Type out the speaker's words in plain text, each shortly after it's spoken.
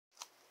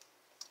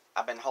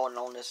I've been holding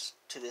on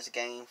to this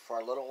game for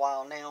a little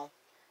while now.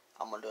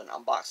 I'm going to do an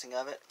unboxing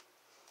of it.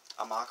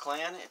 I'm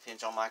Michael-Ann. If you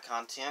enjoy my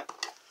content,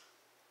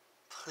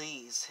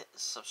 please hit the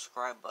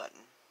subscribe button.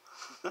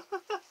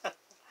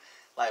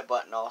 Like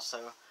button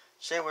also.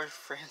 Share with your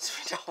friends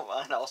if you don't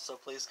mind. Also,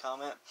 please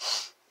comment.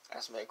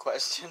 Ask me a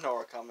question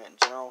or a comment in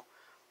general.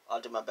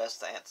 I'll do my best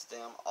to answer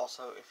them.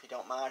 Also, if you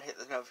don't mind, hit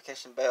the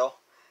notification bell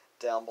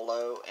down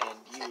below and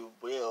you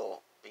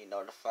will be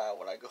notified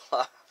when I go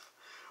live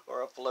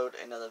or upload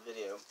another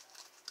video.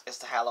 It's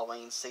the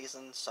Halloween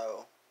season,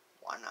 so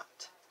why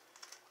not?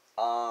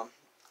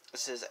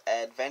 This is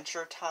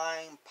Adventure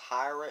Time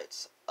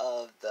Pirates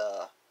of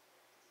the...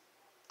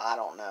 I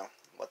don't know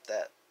what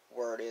that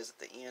word is at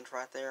the end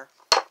right there.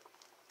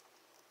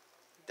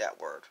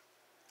 That word.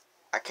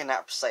 I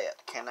cannot say it.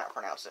 Cannot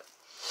pronounce it.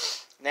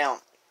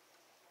 Now,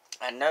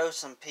 I know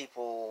some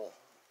people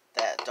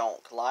that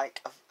don't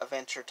like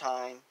Adventure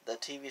Time, the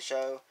TV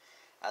show.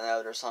 I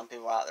know there's some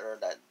people out there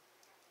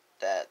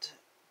that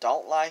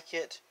don't like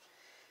it.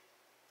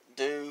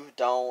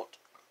 Don't.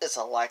 It's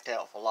a liked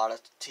out for a lot of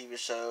TV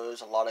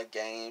shows, a lot of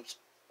games,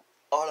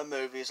 a lot of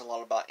movies, a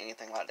lot about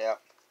anything like that.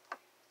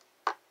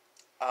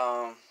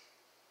 And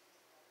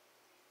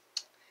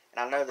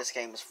I know this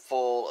game is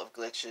full of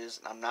glitches,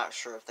 and I'm not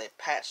sure if they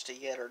patched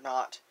it yet or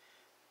not,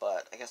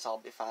 but I guess I'll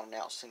be finding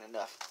out soon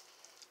enough.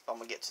 I'm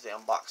going to get to the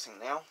unboxing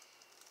now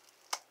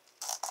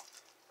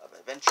of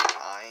Adventure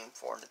Time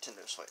for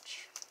Nintendo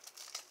Switch.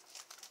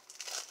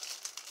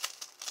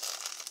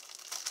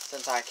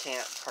 Since I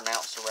can't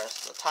pronounce the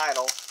rest of the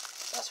title,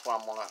 that's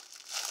what I'm going to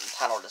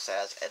title this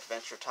as,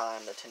 Adventure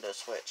Time Nintendo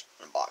Switch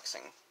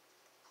Unboxing.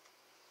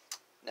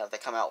 Now, if they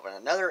come out with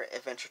another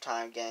Adventure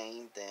Time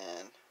game,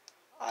 then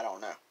I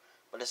don't know.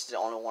 But this is the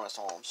only one that's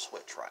on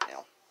Switch right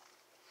now.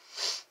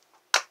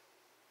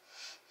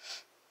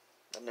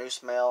 The new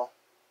smell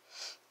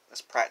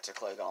is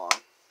practically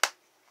gone.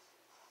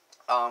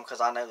 Because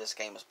I know this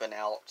game has been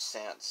out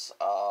since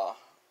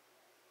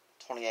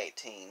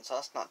 2018, so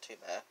that's not too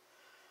bad.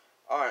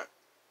 Alright.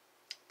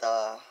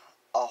 The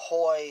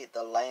Ahoy,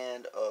 the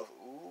land of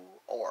Ooh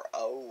or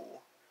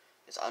O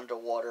is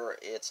underwater.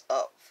 It's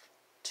up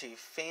to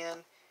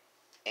Finn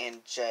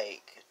and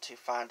Jake to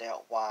find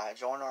out why.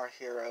 Join our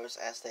heroes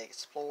as they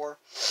explore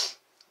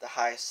the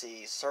high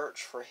seas,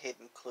 search for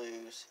hidden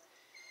clues,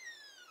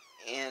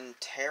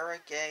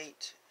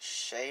 interrogate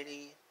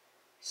shady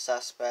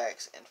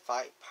suspects, and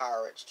fight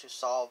pirates to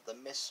solve the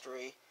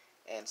mystery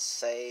and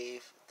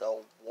save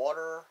the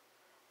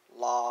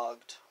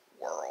waterlogged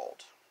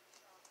world.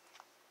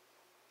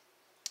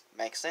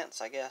 Makes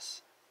sense, I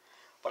guess.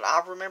 But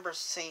I remember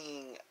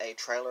seeing a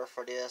trailer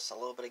for this, a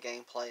little bit of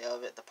gameplay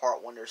of it, the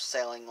part when they're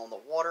sailing on the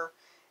water.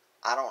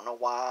 I don't know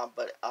why,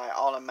 but I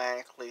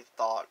automatically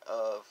thought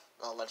of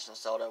The Legend of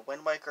Zelda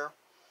Wind Waker.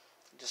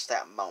 Just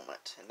that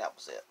moment, and that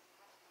was it.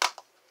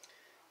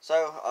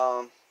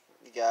 So,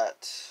 you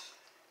got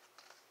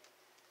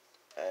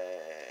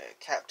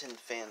Captain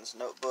Finn's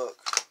notebook.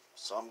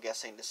 So I'm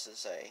guessing this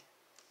is a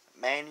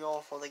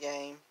manual for the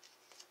game.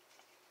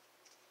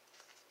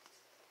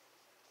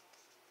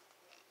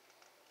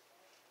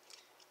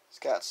 It's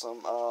got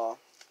some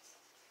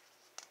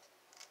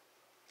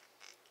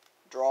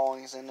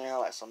drawings in there,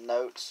 like some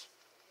notes,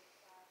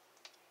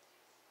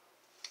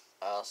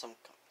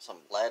 some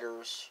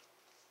letters.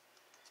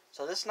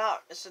 So this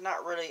is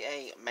not really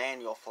a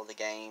manual for the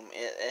game.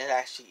 It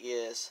actually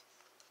is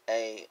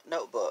a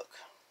notebook,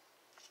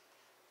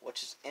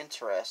 which is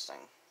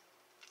interesting.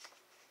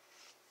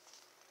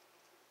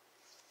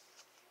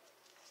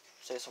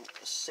 So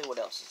let's see what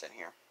else is in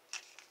here.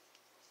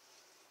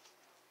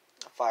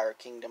 Fire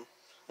Kingdom.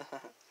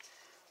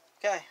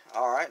 Okay,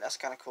 alright, that's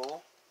kind of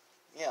cool.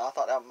 Yeah, I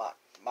thought that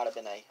might have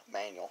been a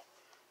manual,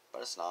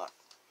 but it's not.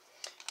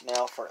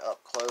 Now for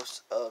up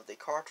close of the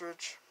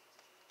cartridge.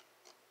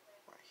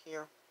 Right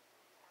here.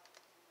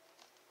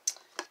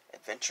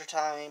 Adventure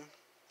Time.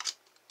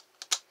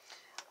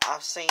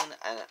 I've seen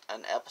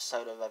an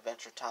episode of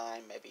Adventure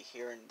Time, maybe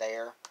here and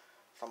there,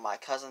 from my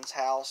cousin's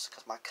house,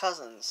 because my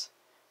cousins,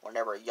 when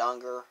they were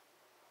younger,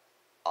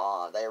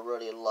 they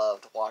really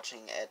loved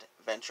watching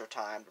Adventure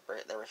Time.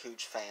 They were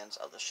huge fans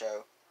of the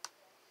show.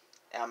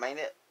 And I mean,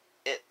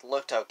 it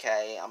looked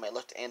okay. I mean, it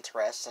looked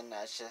interesting.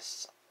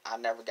 I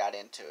never got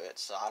into it,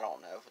 so I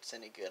don't know if it's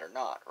any good or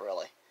not,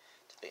 really,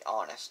 to be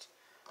honest.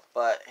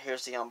 But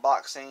here's the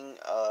unboxing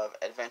of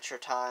Adventure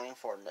Time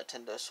for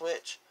Nintendo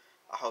Switch.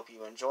 I hope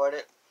you enjoyed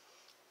it.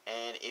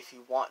 And if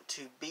you want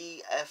to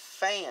be a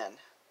fan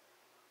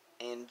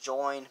and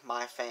join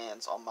my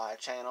fans on my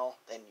channel,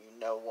 then you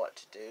know what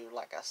to do,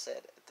 like I said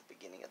at the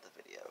beginning of the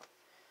video.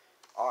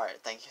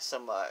 Alright, thank you so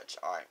much.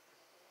 Alright,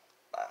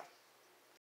 bye.